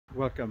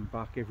Welcome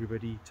back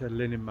everybody to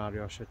Lynne and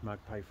Mariusz at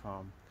Magpie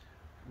Farm.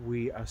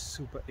 We are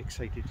super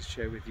excited to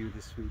share with you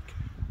this week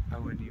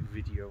our new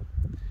video.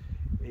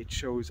 It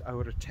shows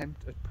our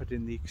attempt at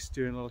putting the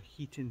external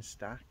heating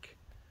stack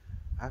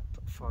up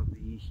for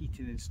the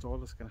heating install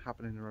that's going to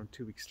happen in around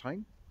 2 weeks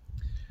time.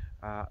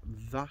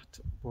 That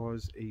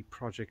was a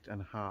project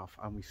and a half,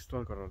 and we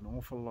still got an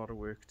awful lot of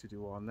work to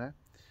do on there,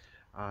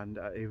 and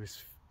it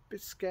was a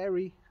bit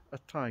scary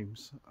at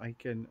times, I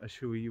can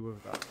assure you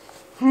of that.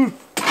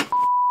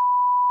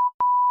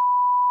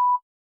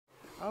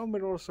 And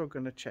we're also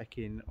going to check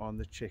in on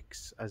the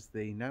chicks as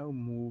they now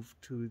move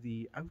to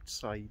the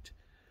outside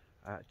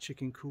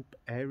chicken coop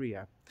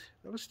area.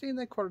 They'll stay in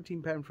their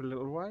quarantine pen for a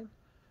little while,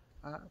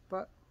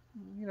 but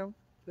you know,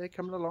 they're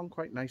coming along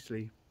quite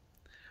nicely.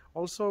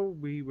 Also,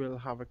 we will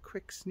have a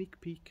quick sneak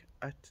peek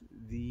at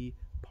the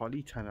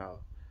polytunnel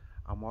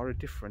and what a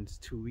difference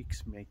 2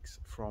 weeks makes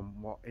from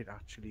what it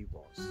actually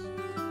was.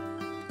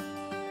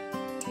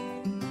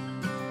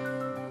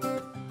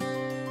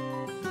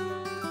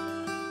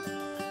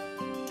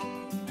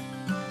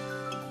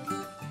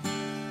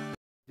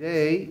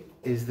 Today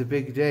is the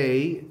big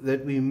day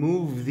that we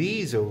move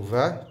these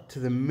over to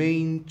the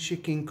main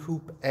chicken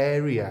coop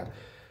area.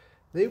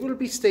 They will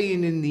be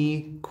staying in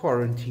the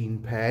quarantine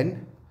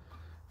pen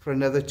for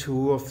another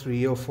 2 or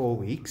 3 or 4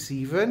 weeks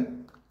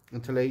even,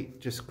 until they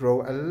just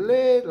grow a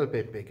little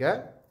bit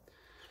bigger.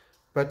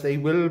 But they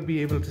will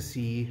be able to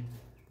see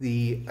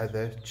the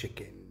other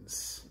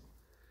chickens.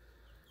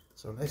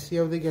 So let's see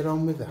how they get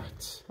on with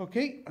that.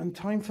 Okay, and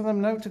time for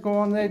them now to go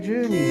on their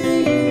journey.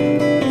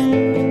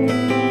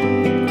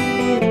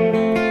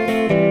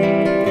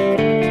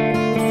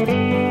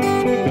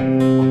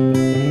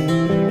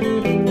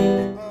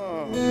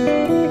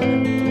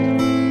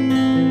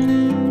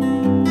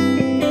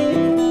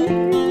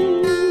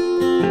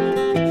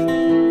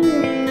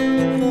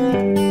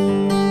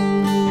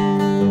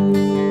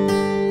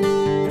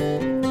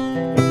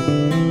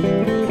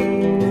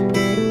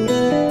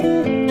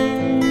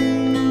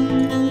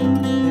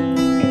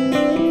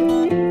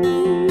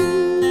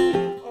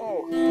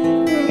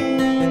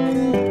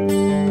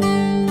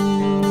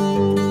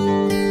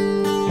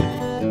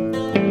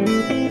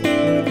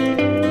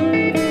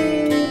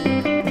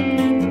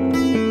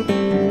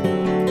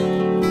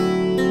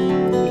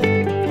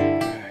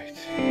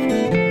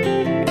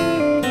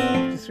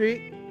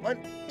 One,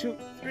 two,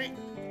 three.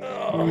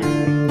 Oh.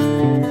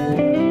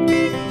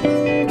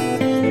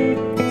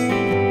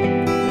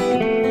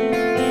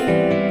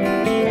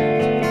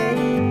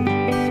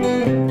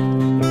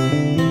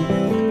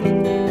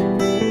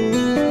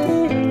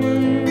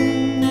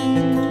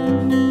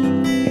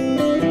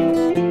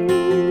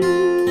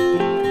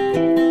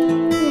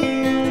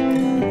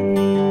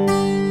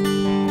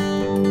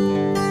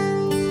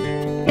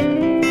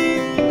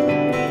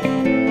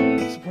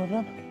 What's the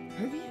problem?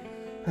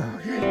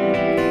 Okay.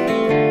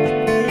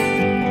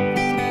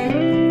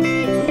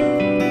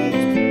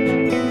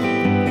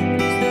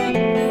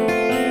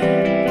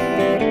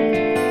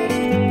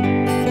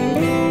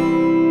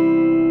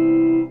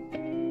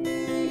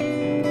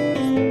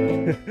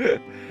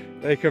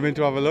 They come in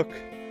to have a look.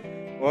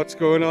 What's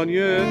going on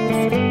here?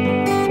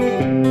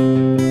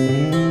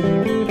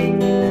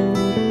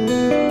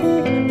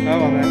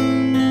 Come on, man.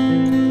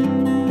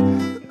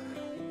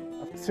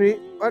 3,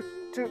 1,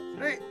 2,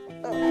 3.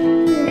 Oh.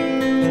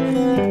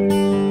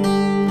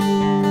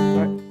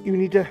 Right, you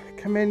need to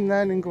come in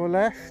then and go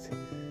left.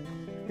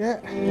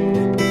 Yeah.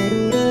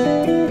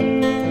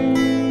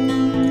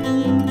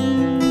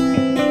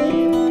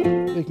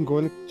 They can go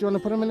in. Do you want to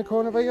put them in the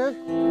corner by you?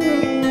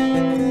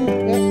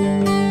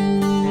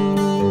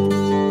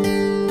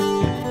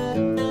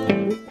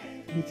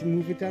 Need to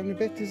move it down a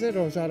bit, is it,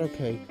 or is that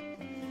okay?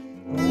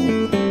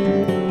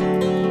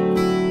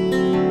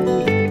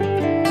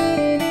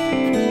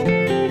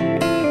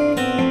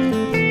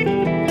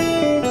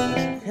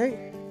 Okay.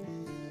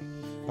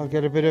 I'll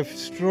get a bit of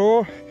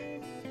straw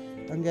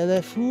and get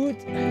their food.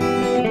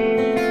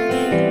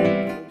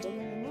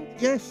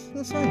 Yes,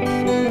 that's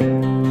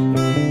fine.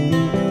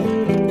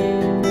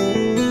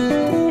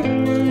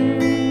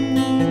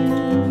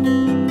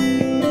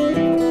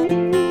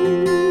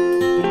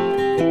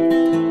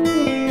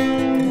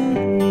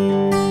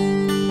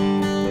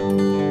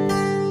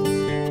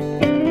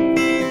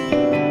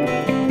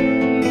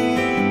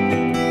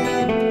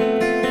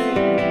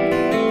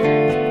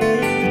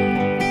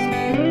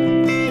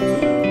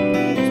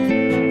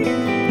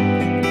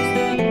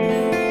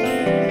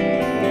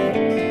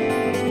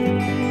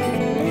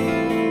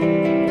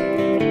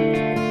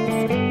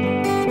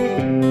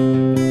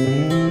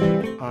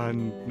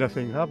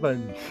 Nothing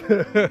happens.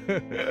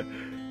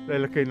 They're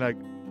looking like,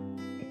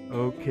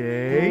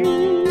 okay,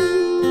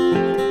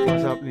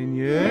 what's happening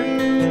here?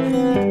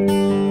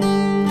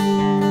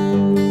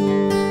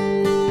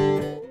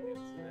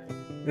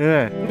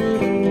 Yeah.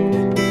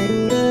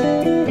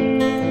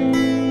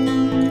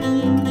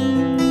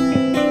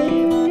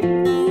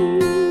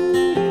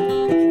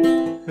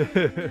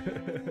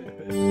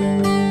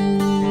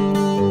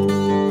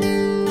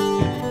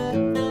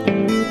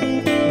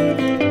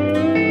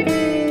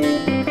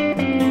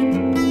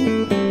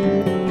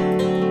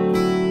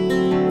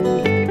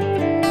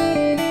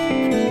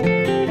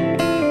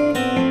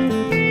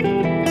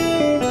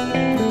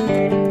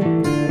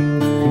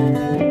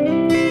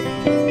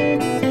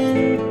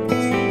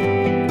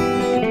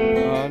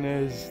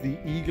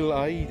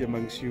 inside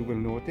amongst you will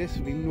notice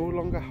we no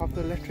longer have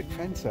the electric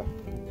fence up.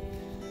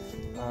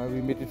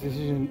 We made a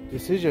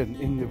decision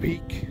in the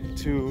week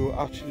to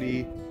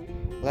actually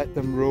let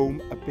them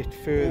roam a bit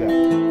further.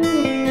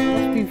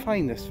 It's been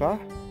fine this far.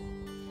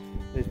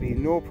 There's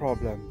been no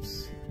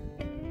problems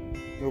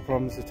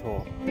at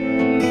all.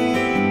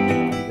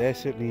 They're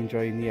certainly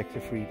enjoying the extra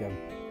freedom.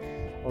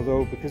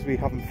 Although because we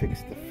haven't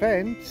fixed the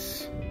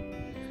fence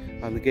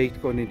and the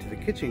gate going into the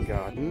kitchen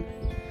garden,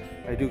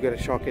 I do get a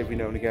shock every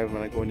now and again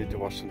when I go in to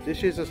wash some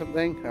dishes or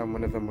something, and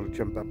one of them will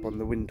jump up on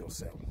the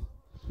windowsill.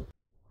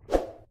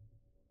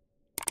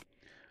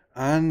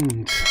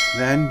 And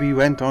then we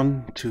went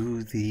on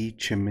to the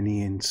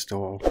chimney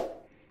install.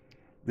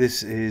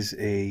 This is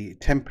a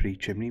temporary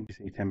chimney, we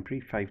say temporary,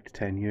 5 to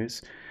 10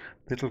 years.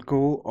 That'll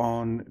go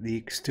on the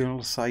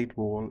external side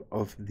wall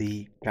of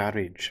the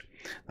garage.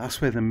 That's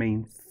where the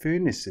main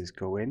furnaces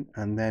go in,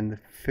 and then the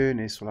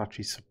furnace will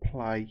actually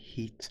supply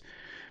heat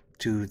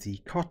to the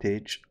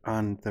cottage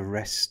and the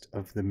rest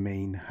of the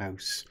main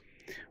house.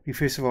 We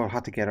first of all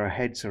had to get our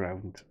heads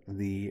around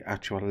the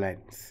actual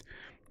length.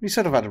 We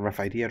sort of had a rough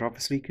idea,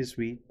 obviously, because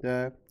we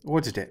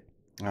ordered it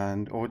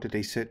and ordered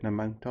a certain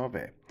amount of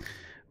it.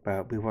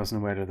 But we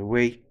wasn't aware of the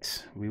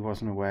weight, we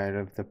wasn't aware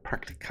of the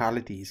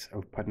practicalities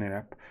of putting it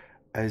up,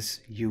 as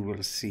you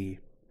will see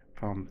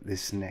from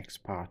this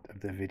next part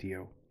of the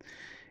video.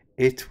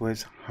 It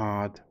was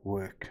hard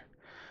work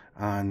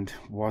and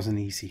wasn't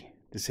easy,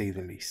 to say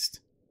the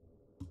least.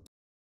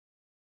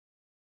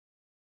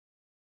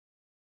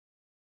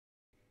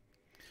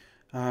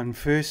 And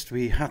first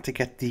we had to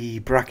get the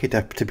bracket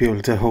up to be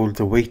able to hold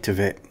the weight of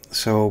it.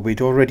 So we'd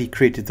already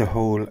created the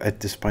hole at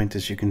this point,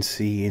 as you can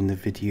see in the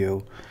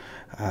video,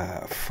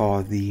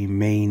 for the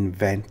main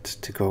vent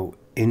to go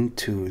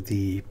into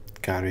the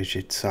garage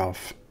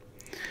itself.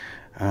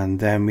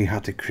 And then we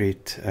had to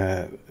create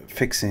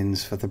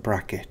fixings for the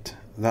bracket.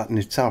 That in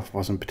itself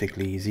wasn't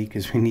particularly easy,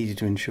 because we needed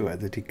to ensure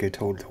that it could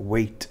hold the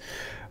weight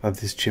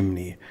of this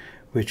chimney,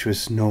 which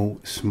was no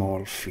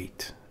small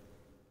feat.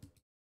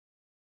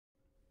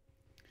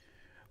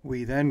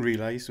 We then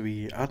realised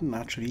we hadn't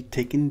actually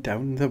taken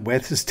down the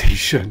weather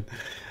station.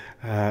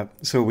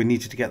 So we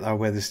needed to get our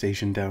weather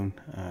station down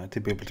to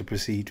be able to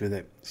proceed with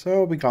it.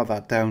 So we got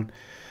that down,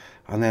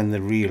 and then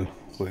the real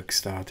work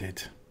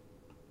started.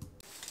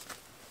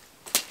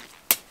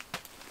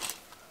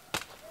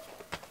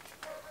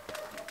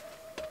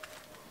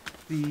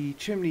 The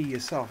chimney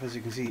itself, as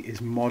you can see, is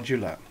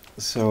modular.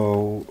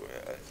 So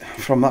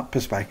from that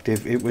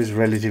perspective, it was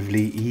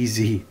relatively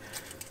easy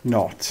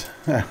not.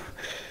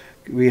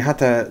 We had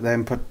to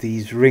then put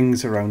these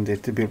rings around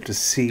it to be able to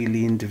seal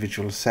the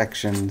individual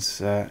sections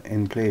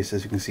in place,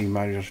 as you can see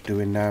Mariusz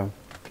doing now.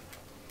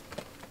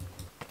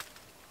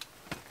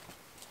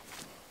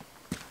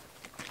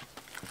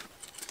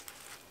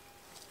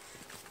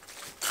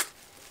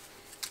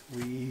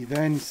 We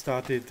then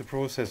started the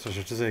process, or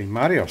should I say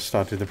Mariusz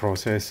started the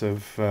process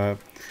of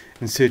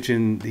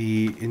inserting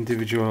the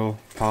individual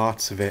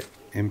parts of it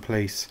in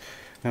place.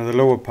 Now the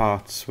lower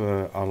parts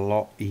were a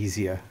lot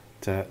easier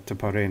to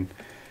put in.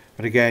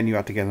 But again, you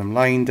had to get them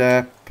lined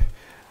up,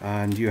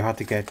 and you had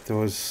to get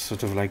those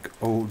sort of like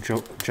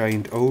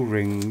giant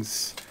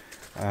O-rings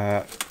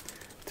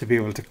to be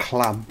able to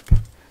clamp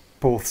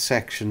both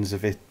sections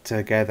of it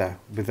together,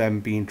 with them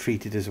being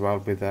treated as well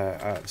with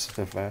a sort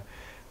of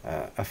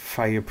a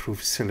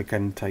fireproof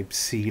silicone type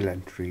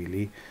sealant,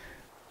 really.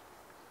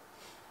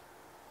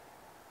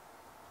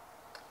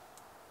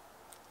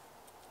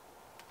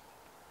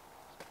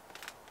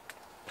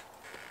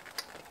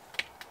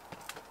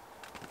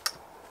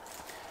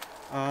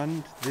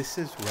 And this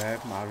is where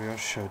Mariusz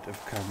should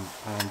have come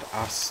and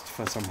asked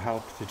for some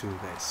help to do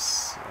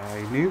this.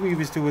 I knew he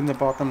was doing the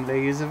bottom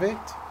layers of it,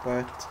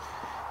 but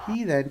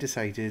he then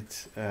decided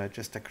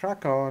just to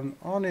crack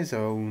on his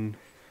own,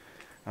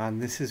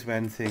 and this is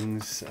when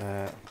things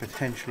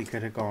potentially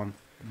could have gone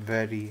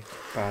very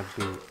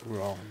badly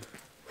wrong.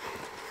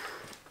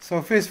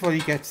 So first of all,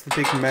 he gets the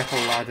big metal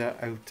ladder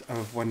out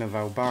of one of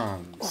our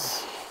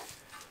barns,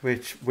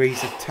 which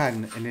weighs a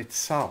ton in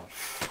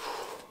itself.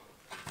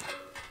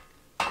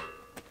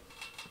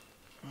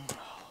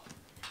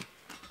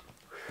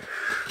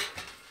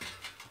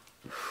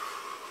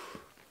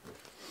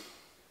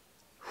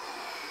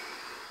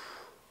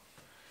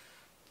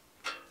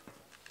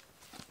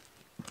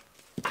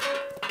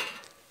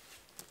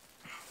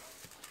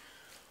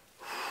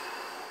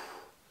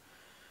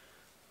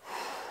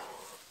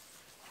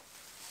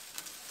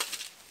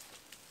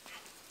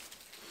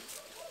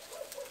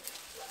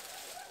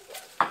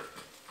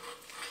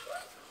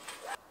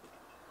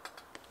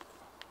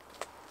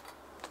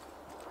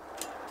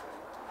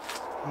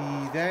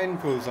 He then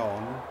goes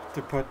on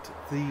to put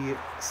the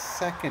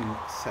second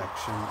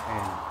section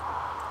in.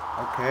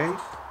 Okay,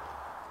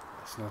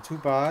 it's not too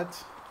bad,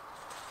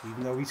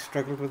 even though he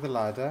struggled with the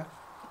ladder.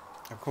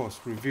 Of course,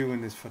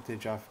 reviewing this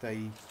footage after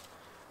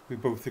we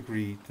both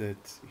agreed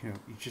that, you know,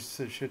 he just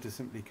should have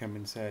simply come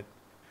and said,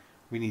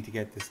 we need to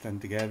get this done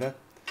together,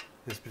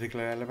 this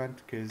particular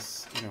element,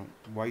 because, you know,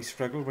 why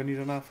struggle when you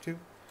don't have to?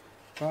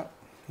 But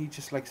he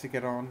just likes to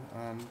get on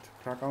and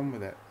crack on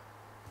with it.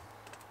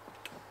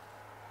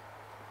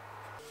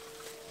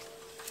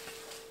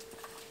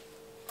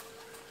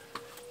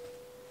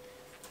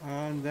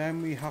 And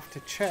then we have to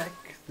check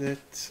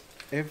that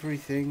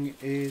everything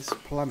is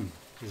plumb,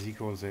 as he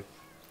calls it.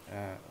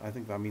 I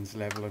think that means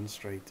level and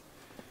straight.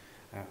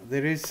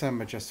 There is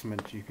some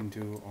adjustment you can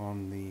do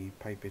on the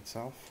pipe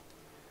itself,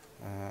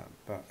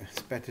 but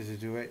it's better to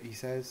do it, he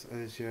says,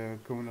 as you're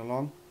going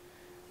along.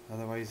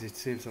 Otherwise it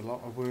saves a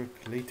lot of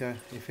work later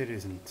if it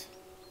isn't.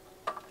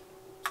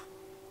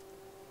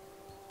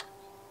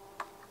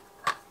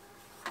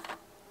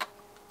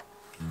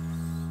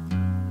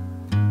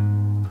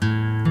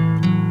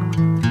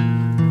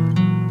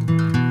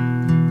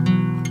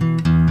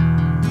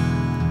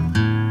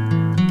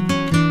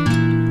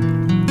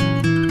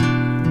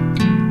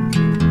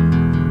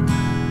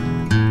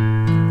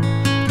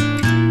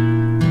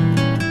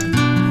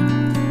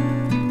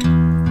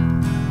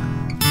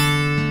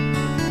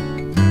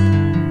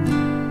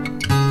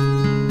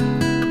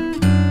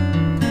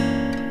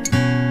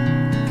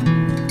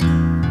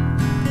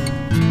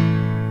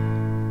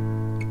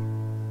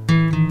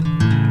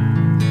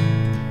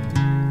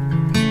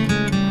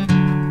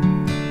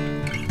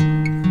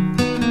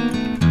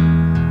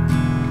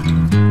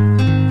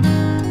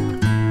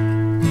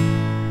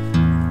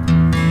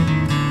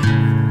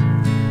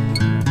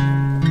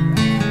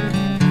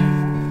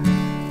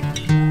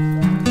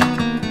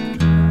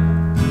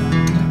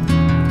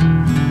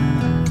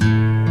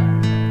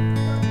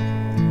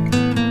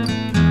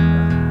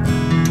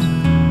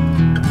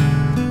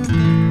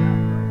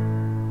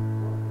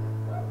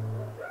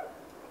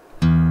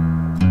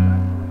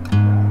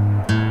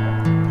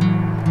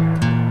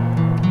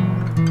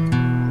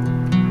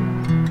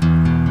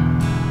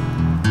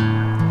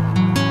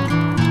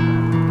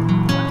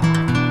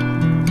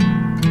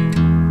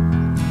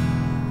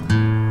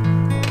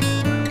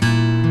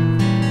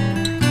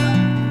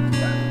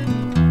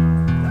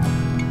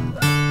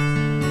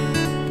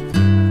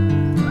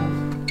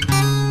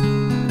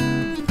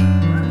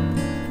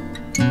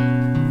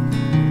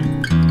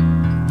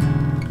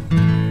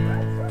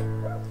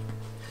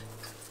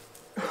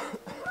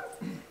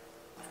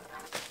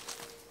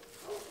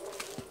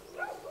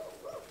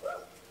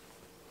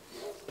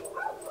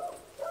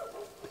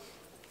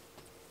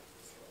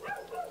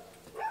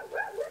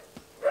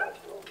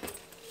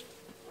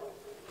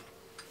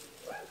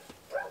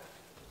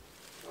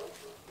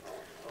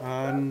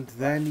 And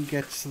then he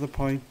gets to the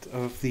point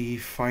of the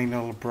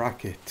final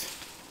bracket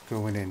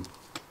going in.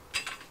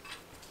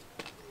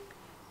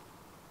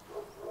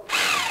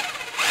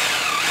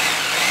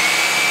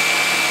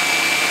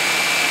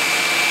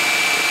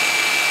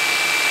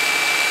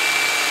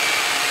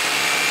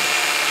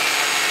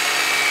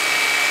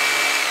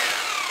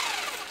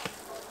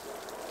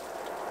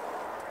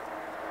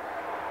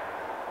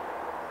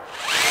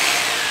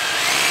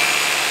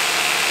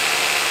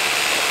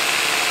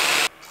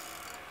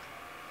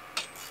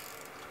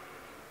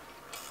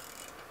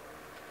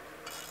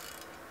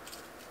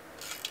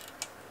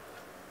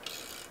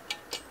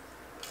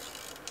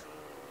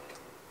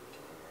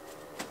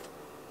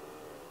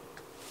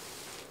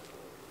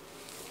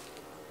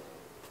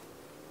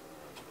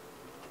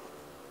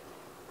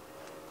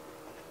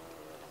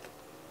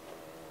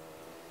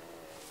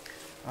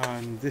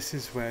 And this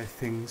is where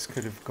things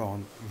could have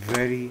gone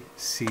very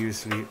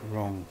seriously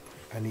wrong,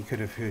 and he could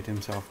have hurt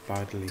himself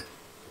badly.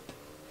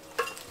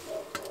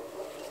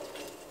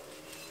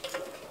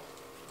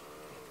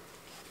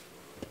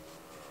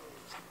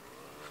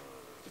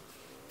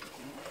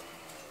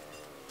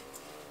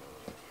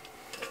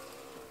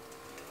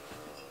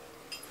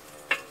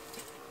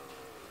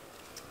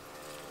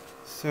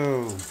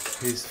 So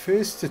his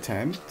first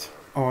attempt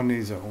on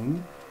his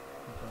own,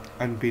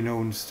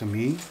 unbeknownst to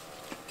me,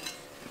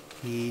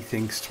 he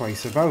thinks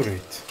twice about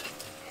it.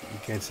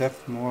 He gets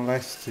up more or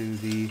less to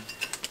the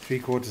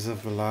 3/4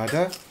 of the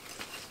ladder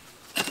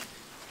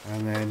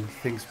and then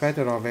thinks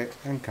better of it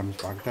and comes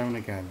back down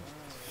again.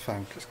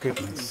 Thank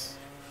goodness.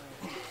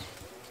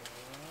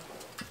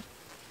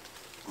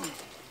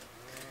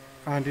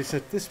 And it's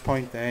at this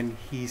point then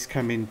he's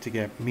come in to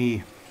get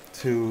me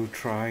to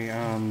try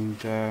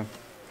and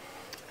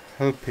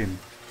help him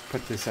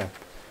put this up.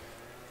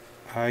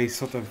 I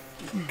sort of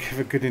give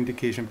a good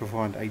indication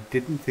beforehand. I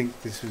didn't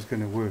think this was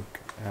going to work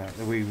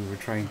the way we were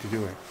trying to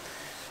do it.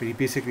 But he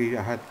basically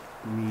had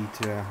me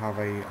to have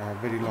a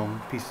very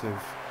long piece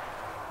of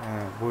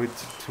wood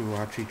to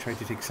actually try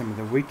to take some of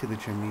the weight of the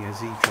chimney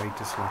as he tried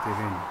to slot it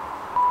in.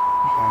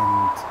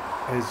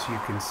 And as you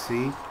can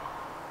see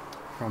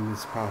from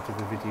this part of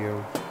the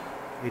video,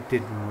 it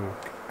didn't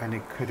work, and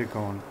it could have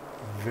gone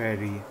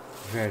very,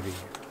 very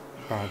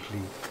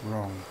badly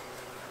wrong.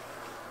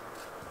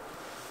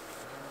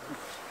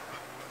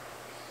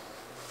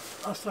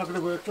 That's not going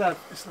to work, lad.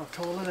 It's not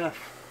tall enough.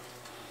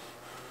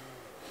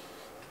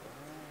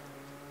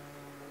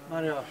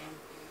 Mariusz.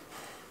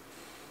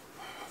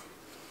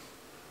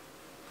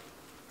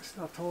 It's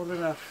not tall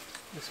enough.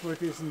 This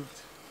wood isn't.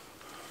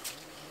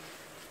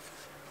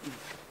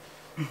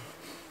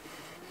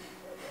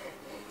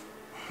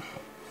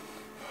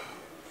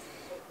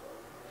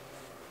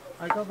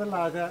 I got the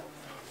ladder.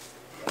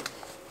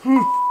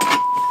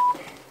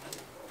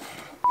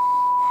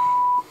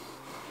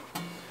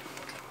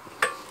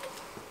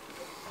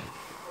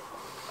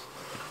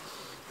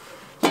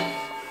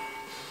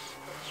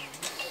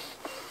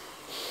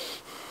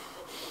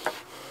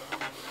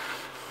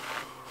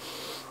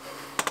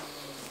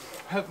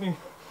 Help me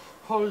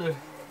hold it.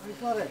 I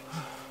got it.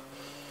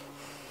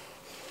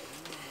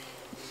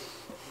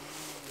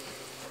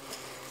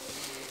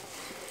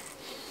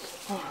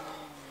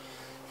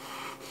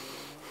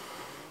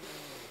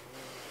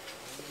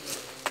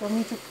 Do you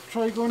want me to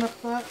try going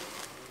up there?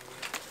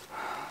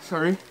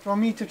 Sorry? Do you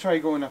want me to try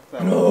going up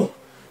there? No!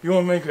 You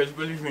won't make it,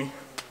 believe me.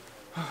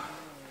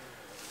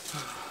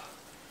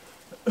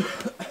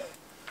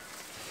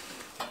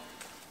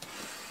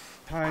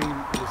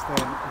 Time was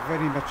then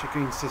very much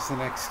against us the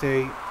next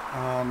day,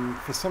 and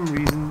for some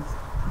reason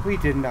we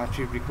didn't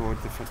actually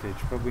record the footage,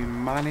 but we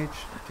managed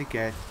to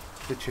get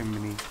the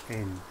chimney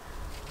in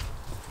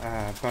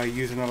by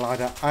using a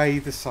ladder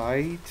either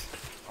side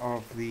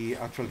of the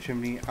actual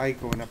chimney, I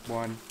going up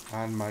one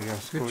and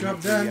Mariusz going up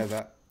the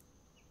other.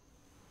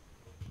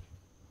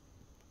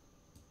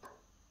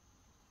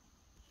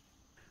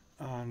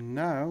 And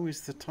now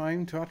is the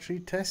time to actually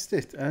test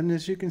it, and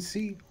as you can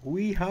see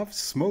we have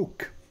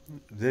smoke.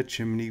 The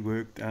chimney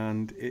worked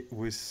and it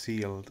was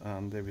sealed,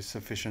 and there was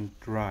sufficient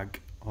drag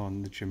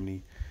on the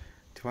chimney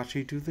to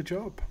actually do the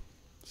job.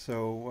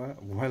 So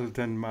well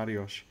done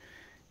Mariusz,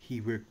 he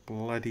worked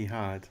bloody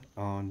hard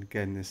on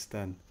getting this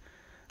done,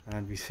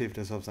 and we saved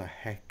ourselves a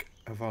heck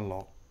of a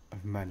lot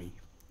of money,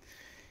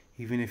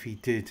 even if he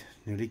did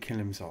nearly kill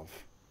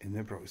himself in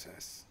the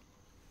process.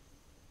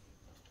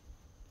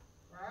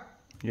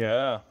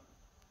 Yeah.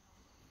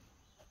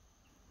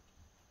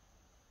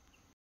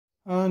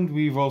 And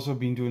we've also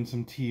been doing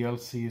some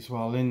TLC as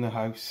well in the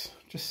house,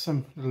 just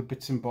some little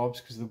bits and bobs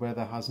because the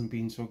weather hasn't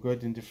been so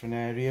good in different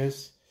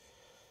areas.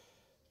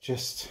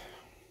 Just,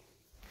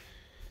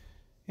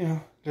 you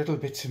know, little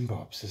bits and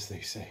bobs, as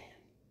they say.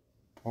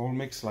 All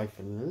makes life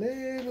a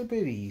little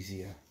bit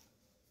easier.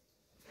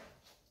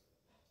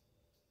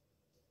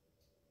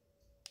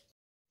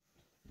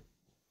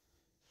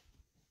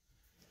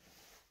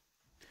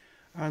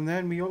 And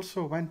then we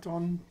also went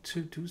on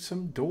to do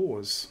some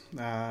doors.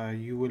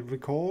 You will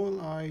recall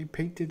I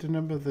painted a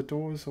number of the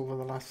doors over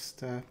the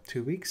last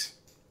 2 weeks.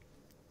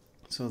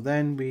 So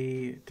then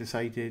we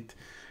decided,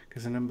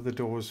 because a number of the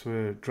doors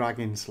were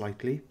dragging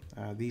slightly,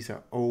 these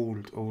are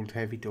old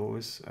heavy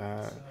doors.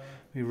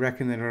 We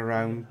reckon they're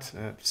around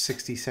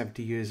 60,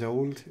 70 years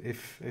old,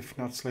 if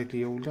not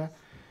slightly older.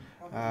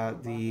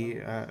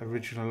 The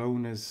original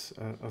owners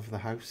of the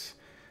house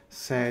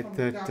said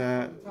that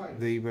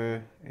they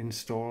were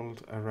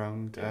installed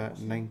around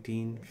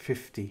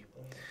 1950.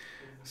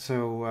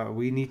 So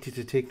we needed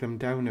to take them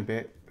down a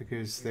bit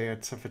because they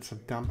had suffered some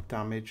damp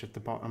damage at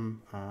the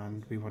bottom,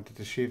 and we wanted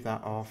to shave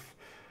that off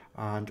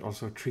and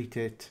also treat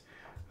it,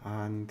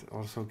 and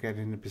also get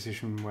in a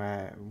position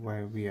where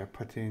we are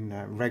putting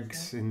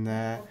regs in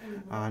there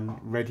and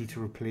ready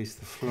to replace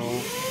the floor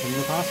in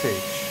the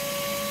passage.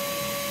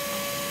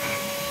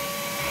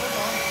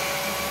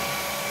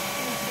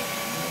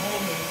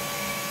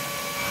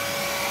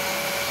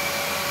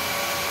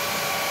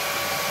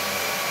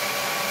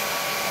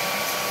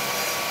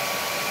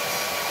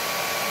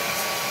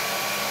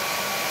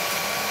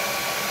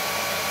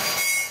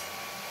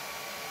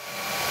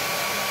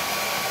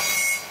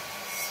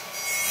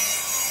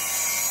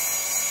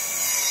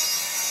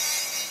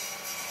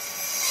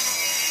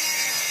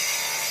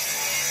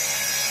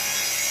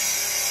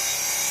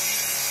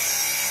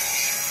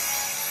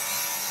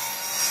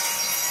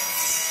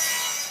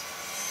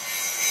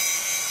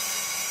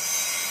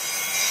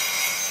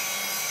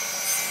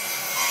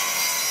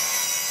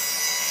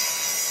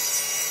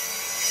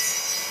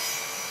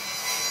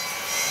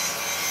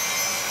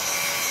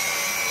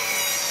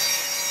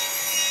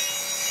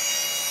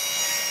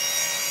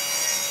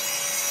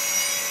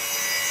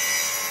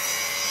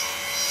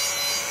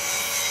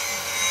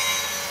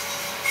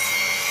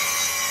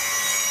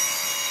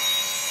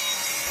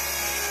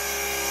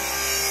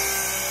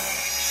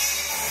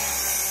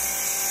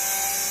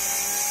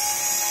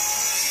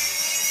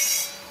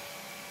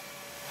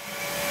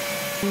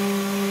 We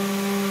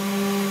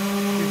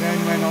then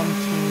went on to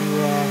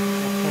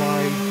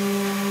apply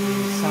the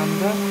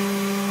sander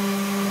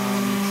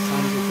and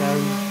sand it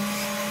down,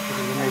 give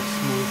it a nice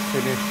smooth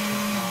finish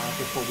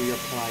before we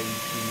apply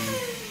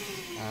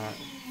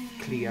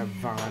the clear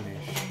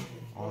varnish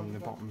on the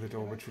bottom of the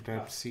door, which would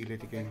help seal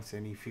it against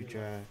any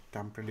future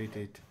damp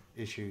related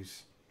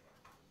issues.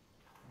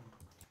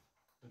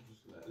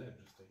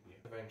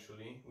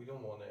 Eventually, we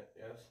don't want it,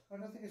 yes? I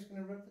don't think it's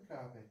going to rip the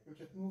carpet. We'll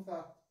just move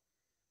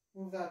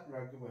that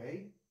rug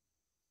away.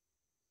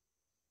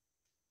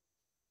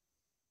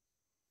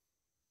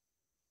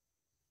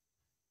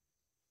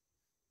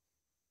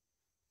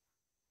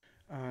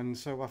 And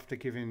so after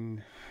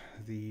giving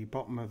the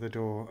bottom of the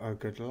door a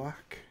good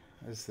lack,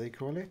 as they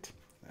call it,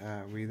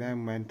 we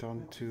then went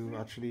on to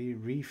actually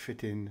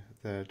refitting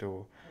the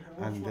door,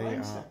 and they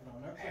are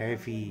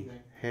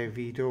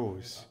heavy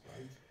doors.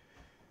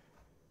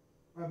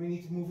 But we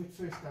need to move it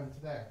first down to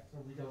there, so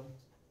we don't.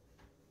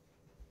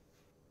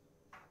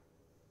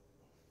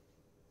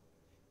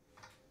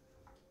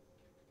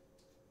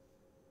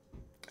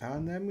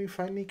 And then we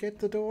finally get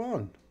the door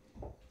on.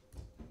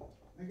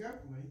 There you go.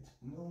 Wait,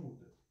 no.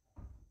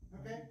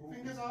 Okay,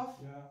 fingers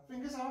off. Yeah.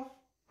 Fingers off.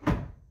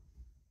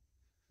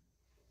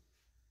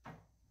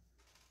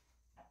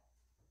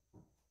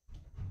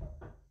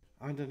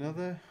 And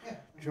another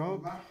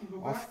job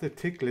off the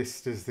tick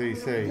list, as they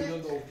say.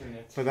 Don't open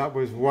it. But that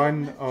was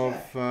one of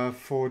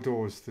 4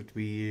 doors that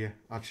we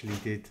actually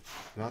did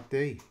that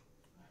day.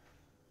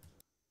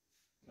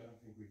 I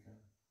don't think we can.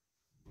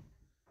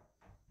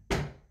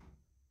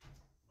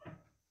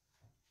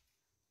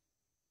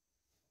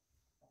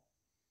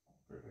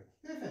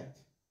 Perfect.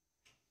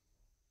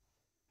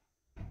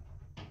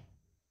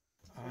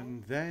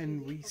 And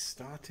then we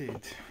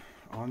started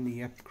on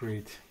the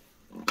upgrade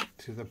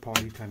to the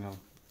polytunnel.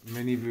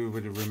 Many of you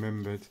would have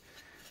remembered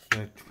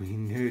that we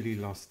nearly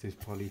lost this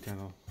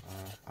polytunnel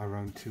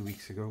around 2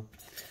 weeks ago,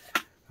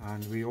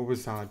 and we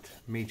always had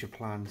major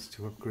plans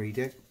to upgrade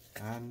it,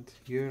 and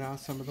here are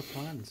some of the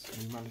plans.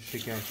 We managed to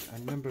get a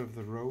number of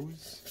the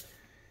rows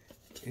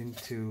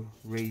into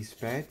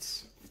raised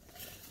beds,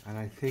 and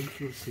I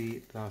think you'll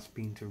see that's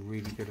been to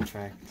really good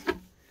effect,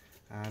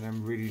 and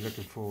I'm really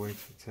looking forward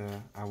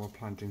to our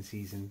planting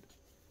season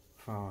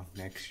for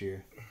next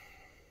year.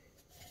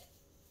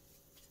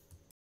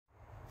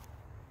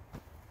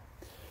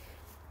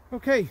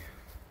 Okay.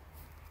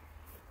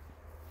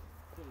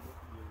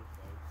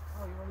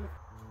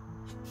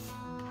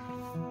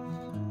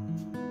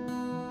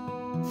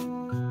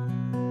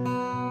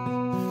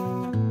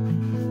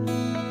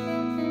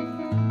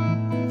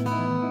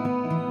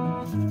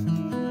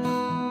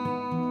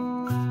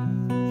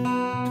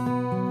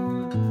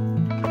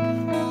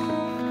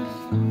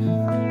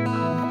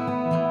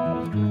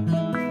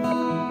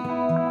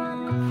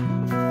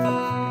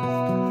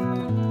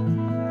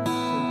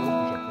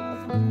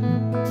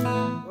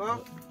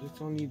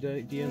 It's only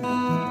the end.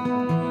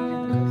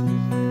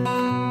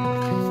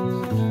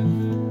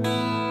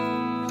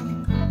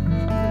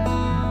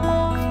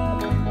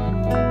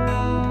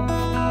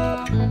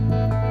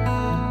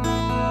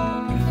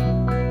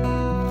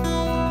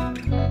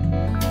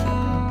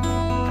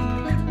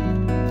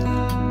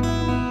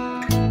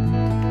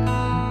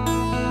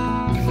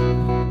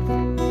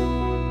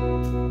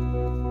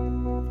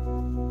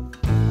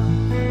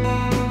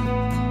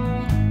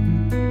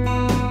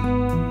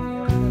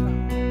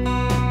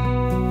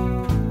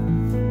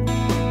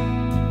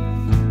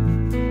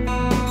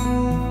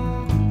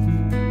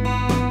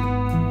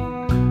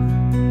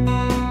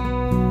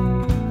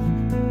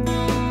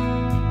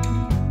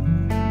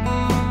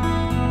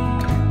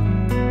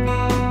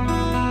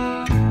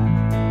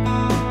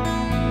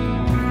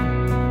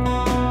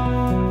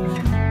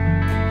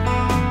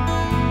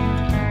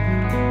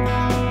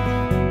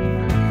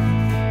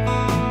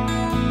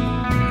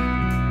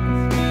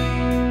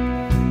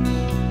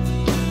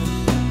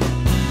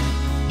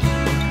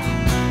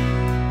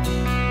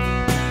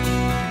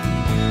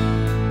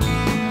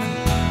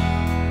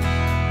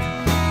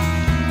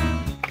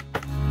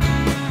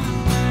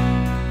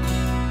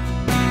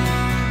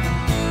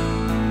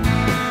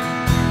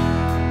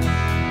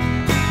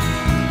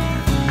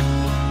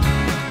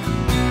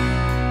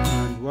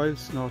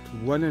 Whilst not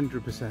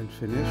 100%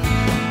 finished,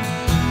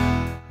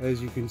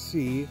 as you can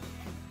see,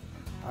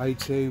 I'd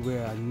say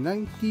we're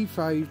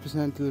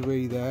 95% of the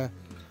way there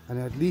and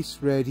at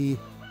least ready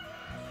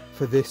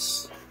for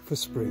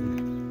spring.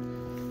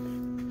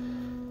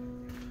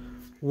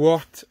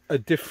 What a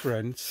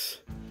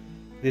difference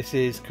this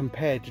is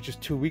compared to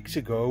just 2 weeks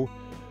ago,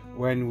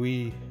 when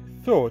we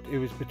thought it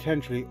was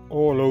potentially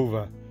all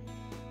over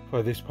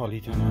for this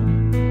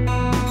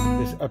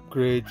polytunnel. This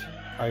upgrade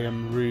I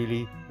am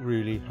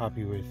really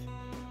happy with.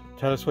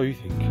 Tell us what you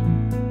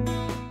think.